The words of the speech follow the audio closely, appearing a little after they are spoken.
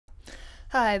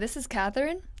Hi, this is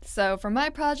Catherine. So, for my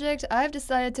project, I've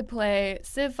decided to play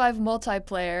Civ 5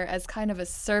 multiplayer as kind of a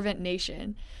servant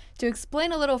nation. To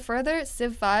explain a little further,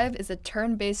 Civ 5 is a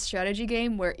turn based strategy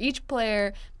game where each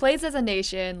player plays as a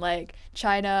nation like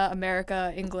China,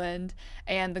 America, England,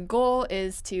 and the goal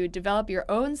is to develop your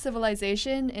own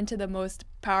civilization into the most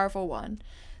powerful one.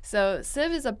 So,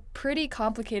 Civ is a pretty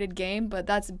complicated game, but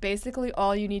that's basically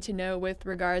all you need to know with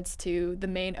regards to the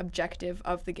main objective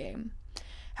of the game.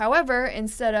 However,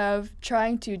 instead of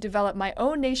trying to develop my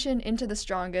own nation into the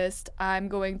strongest, I'm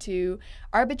going to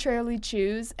arbitrarily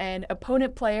choose an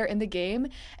opponent player in the game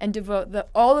and devote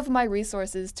all of my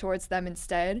resources towards them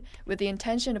instead, with the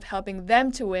intention of helping them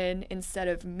to win instead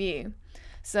of me.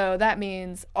 So that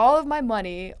means all of my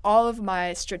money, all of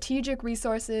my strategic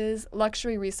resources,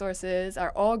 luxury resources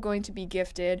are all going to be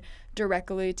gifted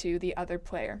directly to the other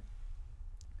player.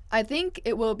 I think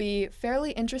it will be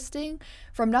fairly interesting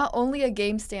from not only a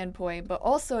game standpoint, but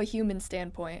also a human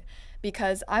standpoint,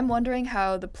 because I'm wondering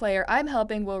how the player I'm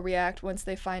helping will react once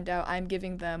they find out I'm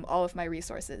giving them all of my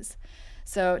resources.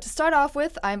 So to start off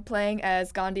with, I'm playing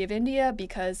as Gandhi of India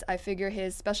because I figure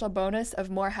his special bonus of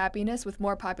more happiness with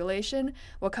more population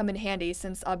will come in handy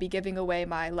since I'll be giving away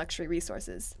my luxury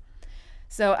resources.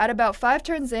 So at about 5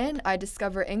 turns in, I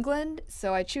discover England,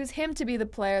 so I choose him to be the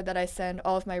player that I send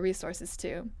all of my resources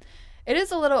to. It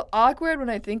is a little awkward when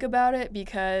I think about it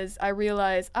because I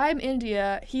realize I'm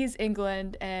India, he's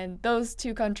England, and those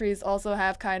two countries also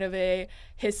have kind of a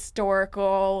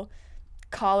historical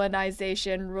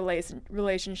colonization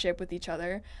relationship with each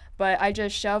other. But I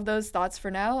just shelve those thoughts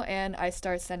for now and I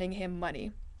start sending him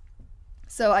money.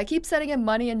 So I keep sending him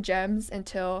money and gems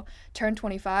until turn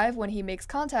 25 when he makes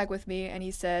contact with me and he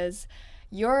says,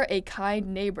 "You're a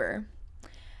kind neighbor."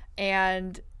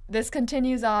 And this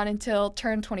continues on until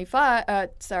turn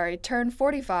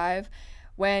 45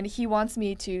 when he wants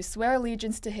me to swear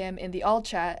allegiance to him in the all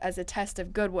chat as a test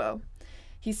of goodwill.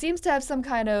 He seems to have some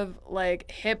kind of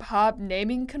hip hop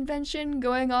naming convention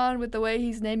going on with the way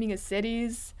he's naming his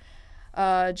cities.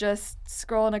 Just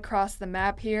scrolling across the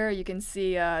map here, you can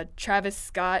see Travis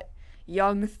Scott,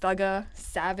 Young Thugga,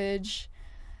 Savage.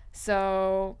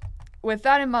 So, with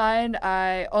that in mind,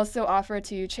 I also offer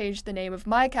to change the name of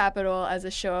my capital as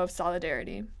a show of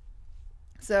solidarity.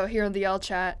 So, here in the L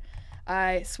chat,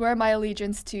 I swear my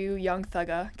allegiance to Young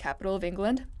Thugga, capital of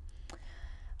England.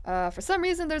 For some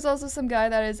reason, there's also some guy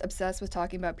that is obsessed with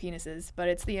talking about penises, but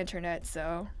it's the internet,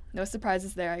 so no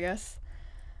surprises there, I guess.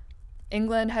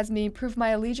 England has me prove my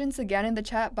allegiance again in the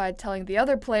chat by telling the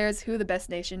other players who the best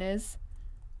nation is.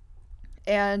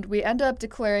 And we end up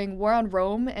declaring war on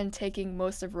Rome and taking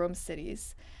most of Rome's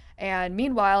cities. And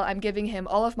meanwhile, I'm giving him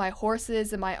all of my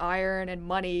horses and my iron and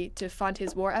money to fund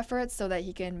his war efforts so that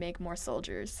he can make more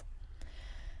soldiers.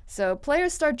 So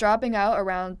players start dropping out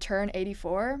around turn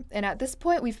 84, and at this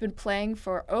point we've been playing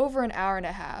for over an hour and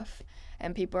a half.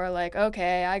 And people are like,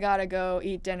 okay, I gotta go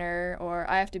eat dinner, or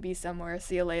I have to be somewhere,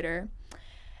 see you later.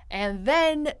 And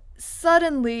then,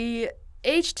 suddenly,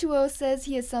 H2O says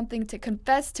he has something to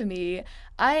confess to me.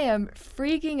 I am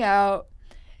freaking out.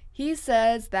 He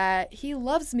says that he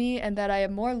loves me and that I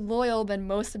am more loyal than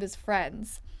most of his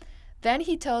friends. Then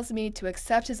he tells me to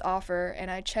accept his offer,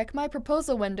 and I check my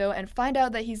proposal window and find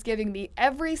out that he's giving me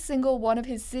every single one of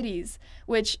his cities,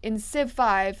 which in Civ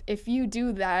 5, if you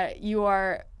do that, you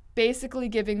are basically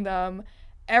giving them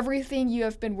everything you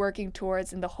have been working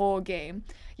towards in the whole game.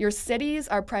 Your cities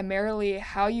are primarily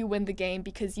how you win the game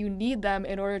because you need them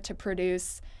in order to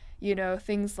produce,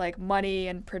 things like money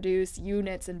and produce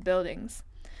units and buildings.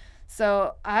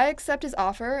 So I accept his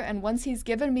offer, and once he's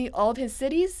given me all of his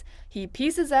cities, he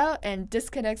pieces out and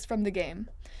disconnects from the game.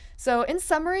 So in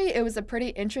summary, it was a pretty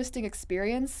interesting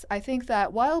experience. I think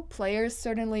that while players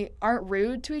certainly aren't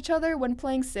rude to each other when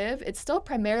playing Civ, it's still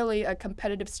primarily a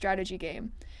competitive strategy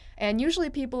game. And usually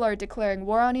people are declaring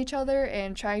war on each other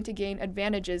and trying to gain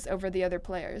advantages over the other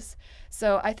players.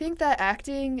 So I think that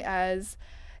acting as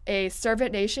a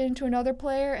servant nation to another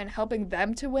player and helping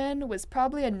them to win was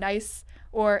probably a nice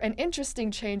or an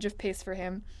interesting change of pace for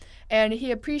him. And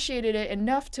he appreciated it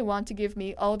enough to want to give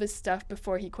me all of his stuff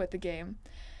before he quit the game.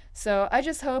 So I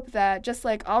just hope that, just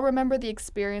like I'll remember the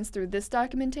experience through this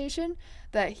documentation,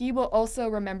 that he will also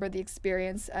remember the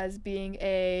experience as being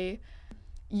a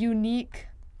unique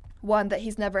one that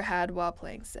he's never had while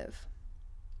playing Civ.